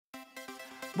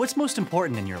What's most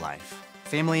important in your life?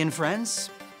 Family and friends?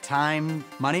 Time?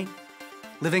 Money?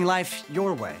 Living life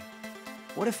your way?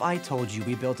 What if I told you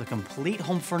we built a complete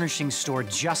home furnishing store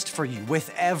just for you,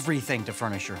 with everything to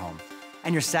furnish your home,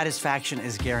 and your satisfaction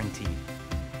is guaranteed?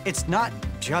 It's not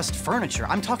just furniture.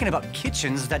 I'm talking about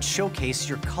kitchens that showcase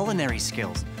your culinary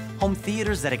skills, home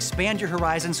theaters that expand your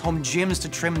horizons, home gyms to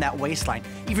trim that waistline,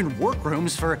 even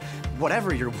workrooms for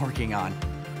whatever you're working on.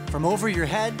 From over your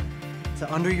head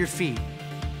to under your feet,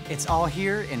 it's all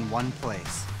here in one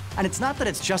place. And it's not that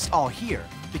it's just all here.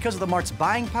 Because of the Mart's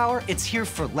buying power, it's here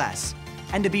for less.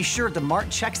 And to be sure, the Mart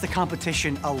checks the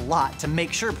competition a lot to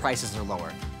make sure prices are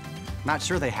lower. Not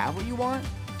sure they have what you want?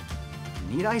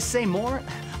 Need I say more?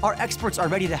 Our experts are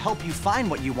ready to help you find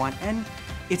what you want, and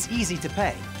it's easy to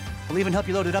pay. We'll even help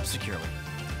you load it up securely.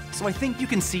 So I think you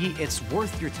can see it's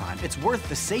worth your time, it's worth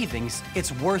the savings,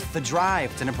 it's worth the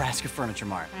drive to Nebraska Furniture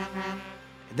Mart.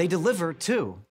 They deliver, too.